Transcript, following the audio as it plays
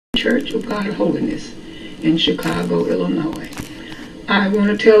Church of God, Holiness in Chicago, Illinois. I want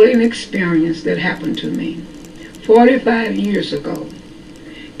to tell an experience that happened to me 45 years ago.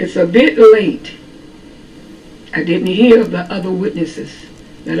 It's a bit late. I didn't hear of the other witnesses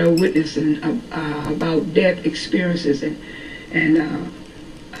that are witnessing about death experiences and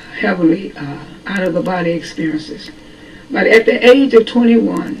heavenly out-of-the-body experiences. But at the age of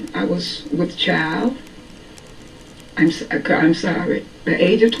 21, I was with child. I'm sorry. The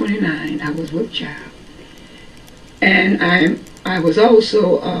age of 29, I was with child. And I was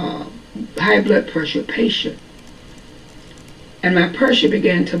also a high blood pressure patient. And my pressure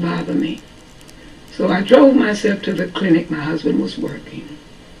began to bother me. So I drove myself to the clinic my husband was working.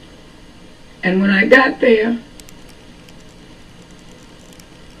 And when I got there,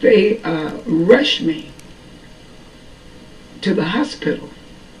 they rushed me to the hospital.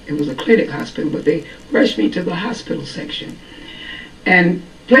 It was a clinic hospital, but they rushed me to the hospital section and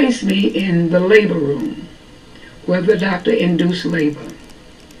placed me in the labor room where the doctor induced labor.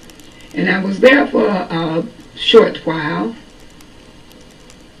 And I was there for a short while.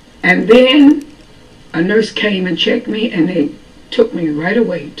 And then a nurse came and checked me, and they took me right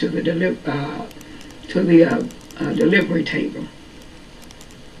away to the delivery table.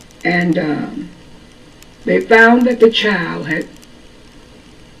 And they found that the child had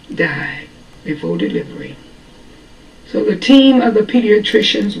died before delivery. So the team of the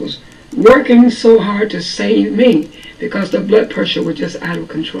pediatricians was working so hard to save me because the blood pressure was just out of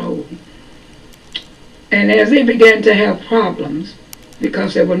control. And as they began to have problems,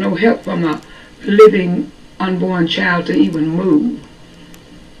 because there was no help from a living unborn child to even move,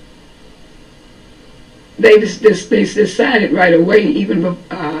 they decided right away even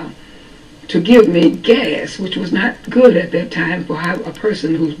to give me gas, which was not good at that time for a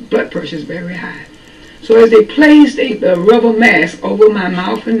person whose blood pressure is very high. So as they placed a rubber mask over my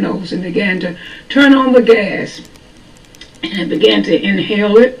mouth and nose and began to turn on the gas, and I began to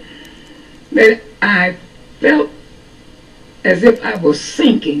inhale it, that I felt as if I was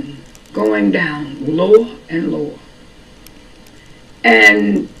sinking, going down lower and lower.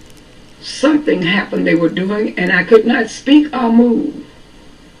 And something happened they were doing, and I could not speak or move.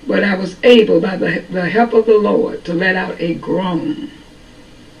 But I was able, by the help of the Lord, to let out a groan.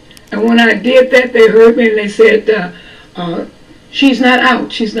 And when I did that, they heard me and they said, she's not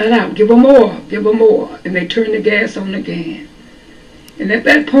out, she's not out. Give her more, give her more. And they turned the gas on again. And at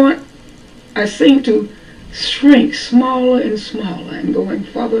that point, I seemed to shrink smaller and smaller and going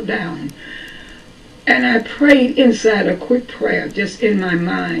further down. And I prayed inside a quick prayer, just in my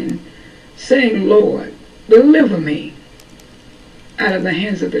mind, saying, Lord, deliver me out of the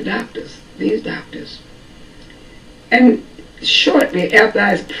hands of the doctors, these doctors. And shortly after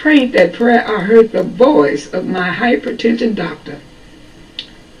I prayed that prayer, I heard the voice of my hypertension doctor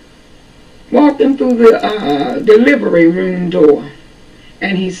walking through the delivery room door.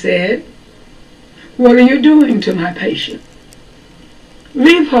 And he said, what are you doing to my patient?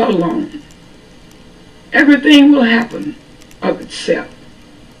 Leave her alone. Everything will happen of itself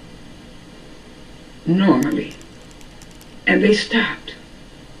normally. And they stopped.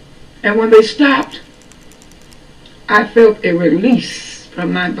 And when they stopped, I felt a release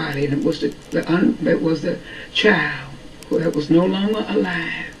from my body. And it was the child that was no longer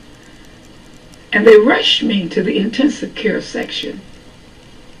alive. And they rushed me to the intensive care section.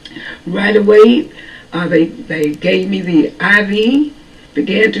 Right away, they gave me the IV,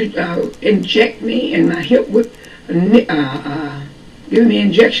 began to inject me in my hip with, give me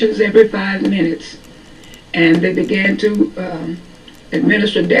injections every 5 minutes. And they began to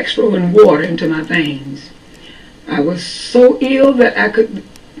administer dextro and water into my veins. I was so ill that I could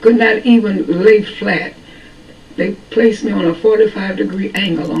not even lay flat. They placed me on a 45-degree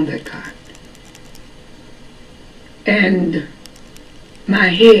angle on that cot. And my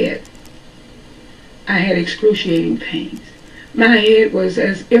head, I had excruciating pains. My head was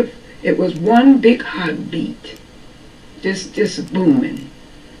as if it was one big heartbeat, just booming.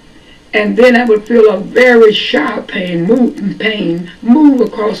 And then I would feel a very sharp pain move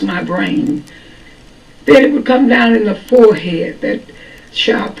across my brain. Then it would come down in the forehead, that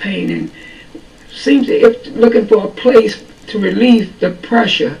sharp pain, and seemed to if looking for a place to relieve the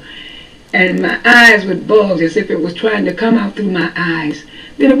pressure. And my eyes would bulge as if it was trying to come out through my eyes.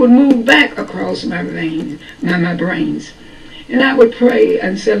 Then it would move back across my veins, my brains. And I would pray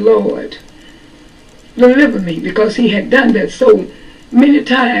and say, Lord, deliver me, because he had done that so many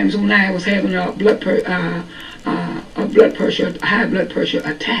times when I was having a high blood pressure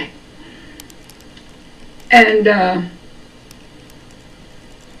attack. And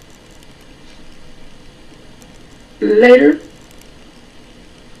later,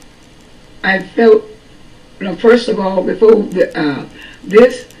 I felt, first of all, before the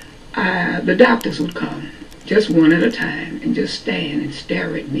doctors would come, just one at a time, and just stand and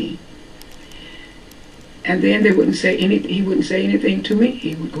stare at me. And then they wouldn't say anything. He wouldn't say anything to me.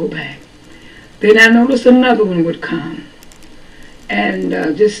 He would go back. Then I noticed another one would come and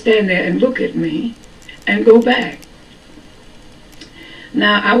just stand there and look at me and go back.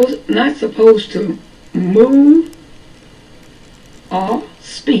 Now, I was not supposed to move or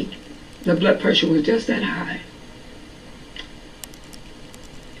speak. The blood pressure was just that high.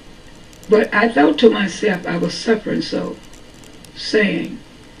 But I thought to myself, I was suffering so,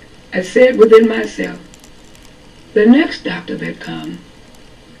 I said within myself, the next doctor that comes,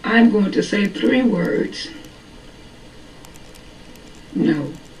 I'm going to say 3 words.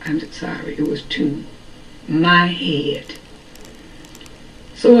 No, I'm sorry, it was 2. My head.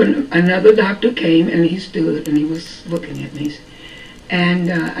 So another doctor came, and he stood and he was looking at me.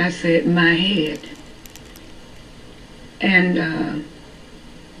 And I said, my head. And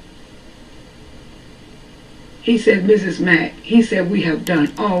he said, Mrs. Mack, he said, we have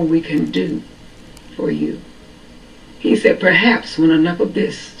done all we can do for you. He said, perhaps when enough of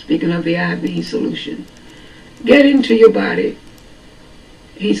this, speaking of the IV solution, get into your body,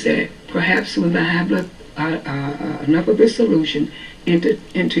 he said, perhaps when the high blood, enough of this solution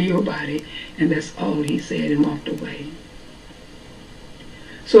into your body, and that's all he said, and walked away.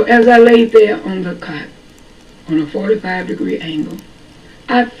 So as I laid there on the cot, on a 45-degree angle,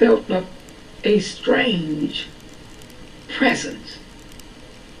 I felt a strange presence.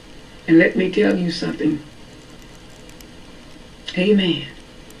 And let me tell you something. Amen.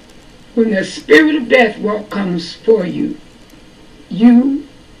 When the spirit of death comes for you, you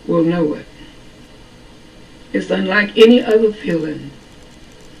will know it. It's unlike any other feeling.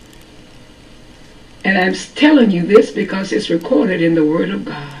 And I'm telling you this because it's recorded in the Word of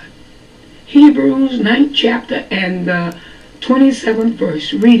God. Hebrews 9th chapter and the 27th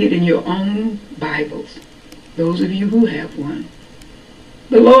verse. Read it in your own Bibles, those of you who have one.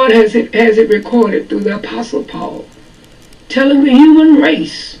 The Lord has it recorded through the Apostle Paul, telling the human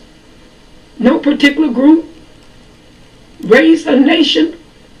race, no particular group, race, or nation,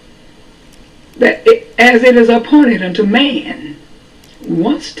 that as it is appointed unto man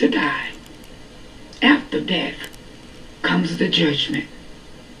once to die, after death comes the judgment.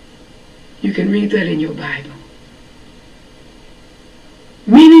 You can read that in your Bible.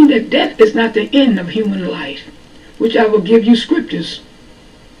 Meaning that death is not the end of human life, which I will give you scriptures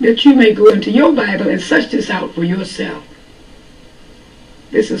that you may go into your Bible and search this out for yourself.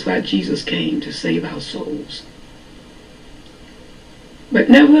 This is why Jesus came, to save our souls. But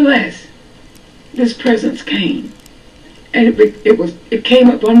nevertheless, this presence came, and it came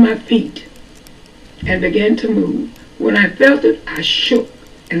up on my feet and began to move. When I felt it, I shook,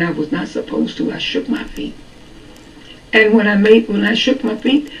 and I was not supposed to. I shook my feet. And when I shook my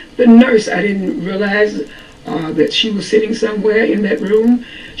feet, the nurse, I didn't realize that she was sitting somewhere in that room.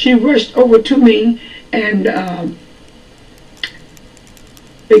 She rushed over to me and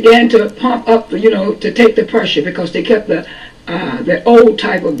began to pump up, to take the pressure, because they kept the old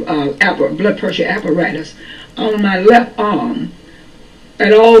type of blood pressure apparatus on my left arm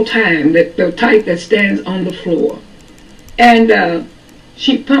at all time, the type that stands on the floor. And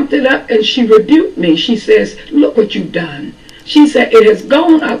she pumped it up and she rebuked me. She says, look what you've done. She said, it has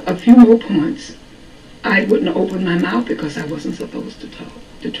gone up a few more points. I wouldn't open my mouth because I wasn't supposed to talk,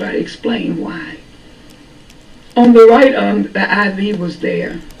 to try to explain why. On the right arm, the IV was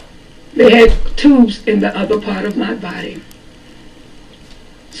there. They had tubes in the other part of my body.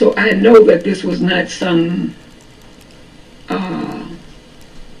 So I know that this was not some,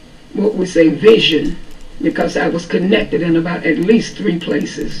 what we say, vision, because I was connected in about at least 3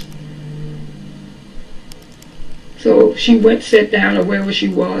 places. So she went, sat down, or wherever she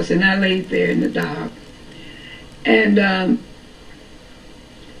was, and I laid there in the dark. And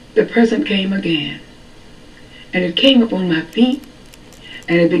the presence came again. And it came up on my feet,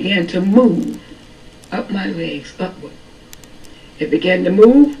 and it began to move up my legs, upward. It began to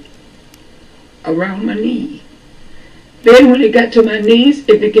move around my knee. Then when it got to my knees,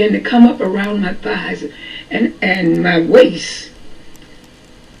 it began to come up around my thighs and my waist.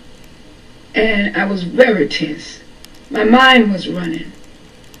 And I was very tense. My mind was running.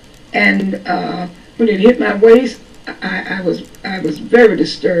 And when it hit my waist, I was very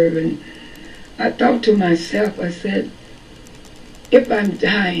disturbed. And I thought to myself, I said, if I'm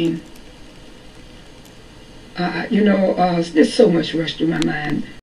dying, there's so much rushed through my mind.